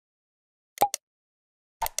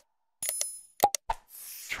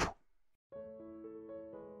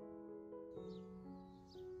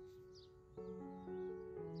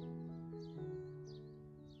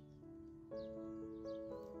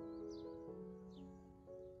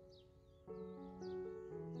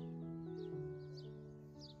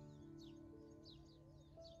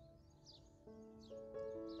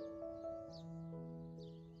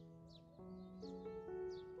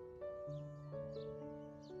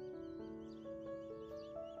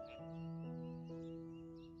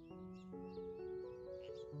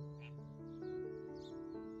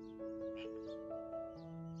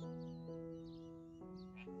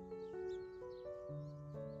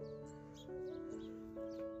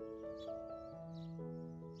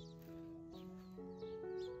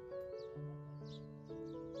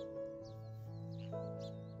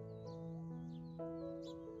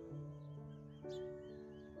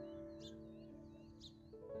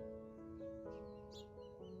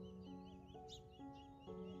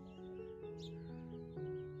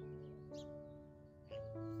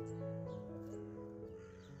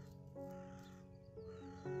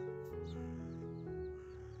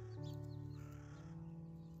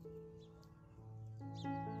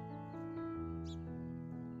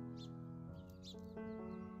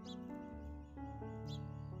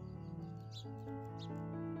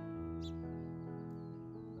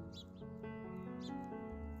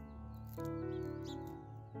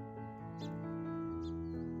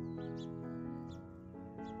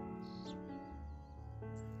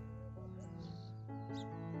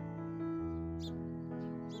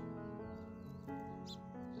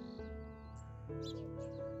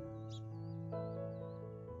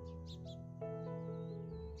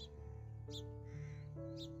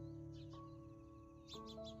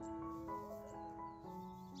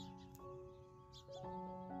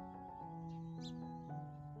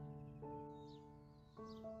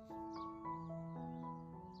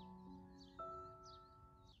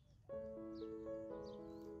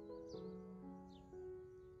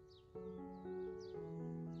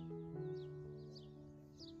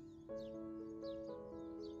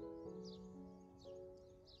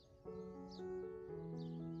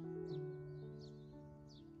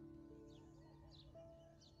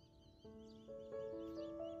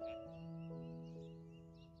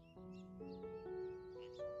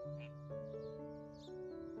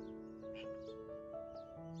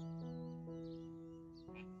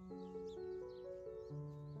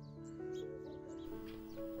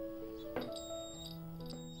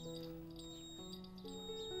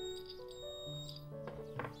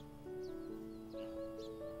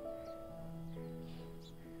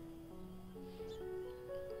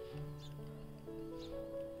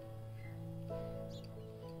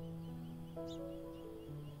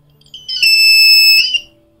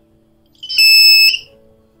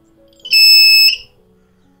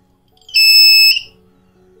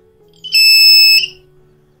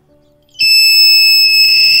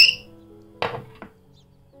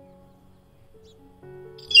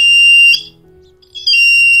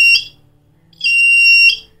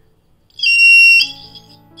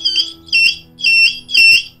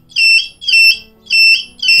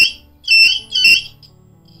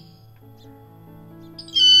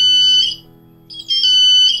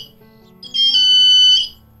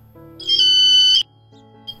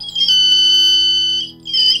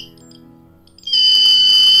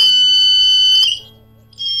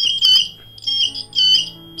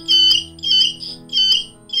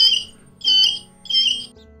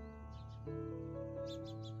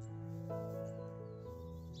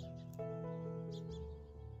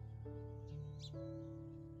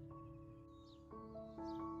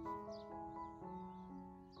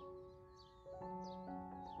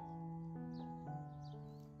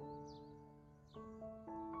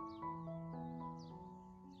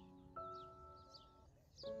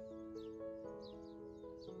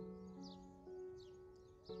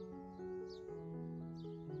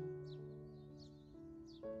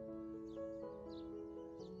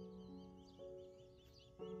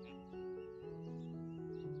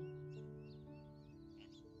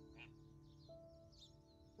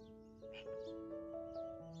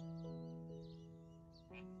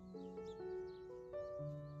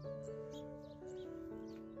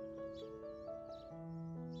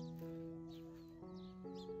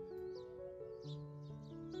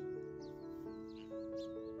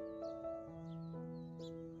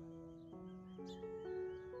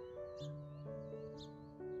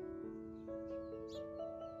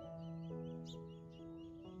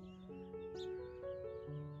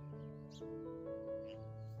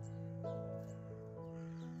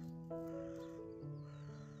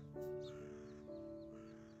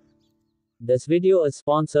This video is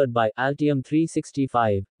sponsored by Altium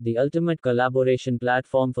 365, the ultimate collaboration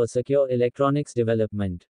platform for secure electronics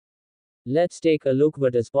development. Let's take a look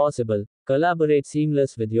what is possible. Collaborate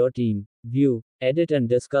seamless with your team, view, edit and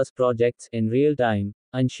discuss projects in real time,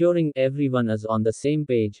 ensuring everyone is on the same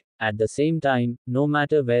page, at the same time, no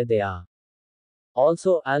matter where they are.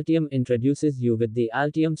 Also, Altium introduces you with the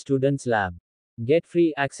Altium Students Lab. Get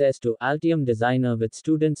free access to Altium Designer with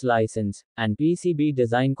students license, and PCB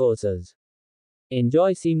design courses.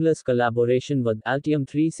 Enjoy seamless collaboration with Altium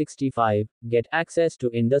 365, get access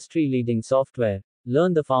to industry-leading software,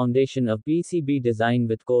 learn the foundation of PCB design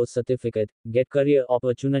with course certificate, get career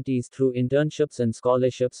opportunities through internships and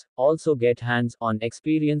scholarships, also get hands-on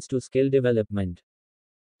experience to skill development.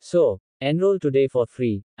 So, enroll today for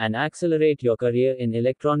free, and accelerate your career in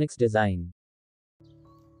electronics design.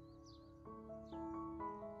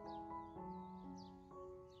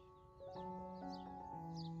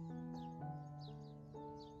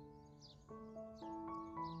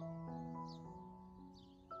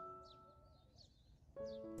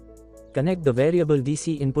 Connect the variable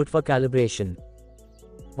DC input for calibration.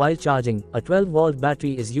 While charging, a 12-volt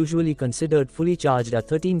battery is usually considered fully charged at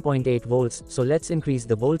 13.8 volts, so let's increase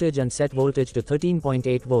the voltage and set voltage to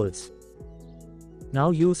 13.8 volts.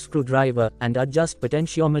 Now use screwdriver and adjust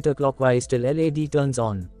potentiometer clockwise till LED turns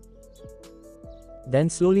on. Then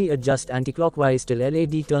slowly adjust anticlockwise till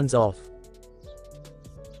LED turns off.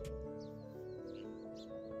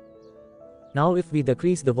 Now if we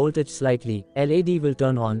decrease the voltage slightly, LED will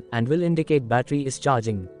turn on, and will indicate battery is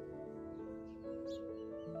charging.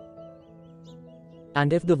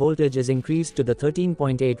 And if the voltage is increased to the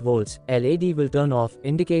 13.8 volts, LED will turn off,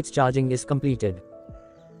 indicates charging is completed.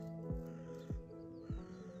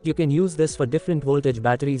 You can use this for different voltage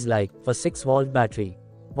batteries like, for 6-volt battery.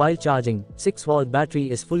 While charging, 6-volt battery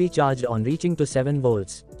is fully charged on reaching to 7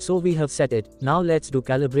 volts. So we have set it, now let's do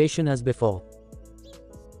calibration as before.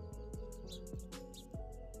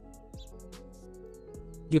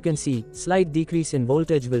 You can see, slight decrease in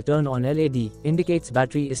voltage will turn on LED, indicates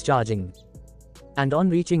battery is charging. And on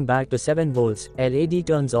reaching back to 7 volts, LED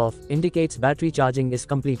turns off, indicates battery charging is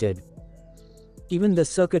completed. Even this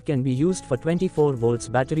circuit can be used for 24 volts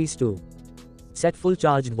batteries too. Set full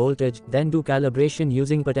charged voltage, then do calibration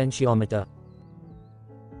using potentiometer.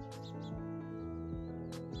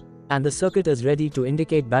 And the circuit is ready to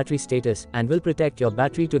indicate battery status and will protect your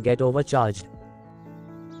battery to get overcharged.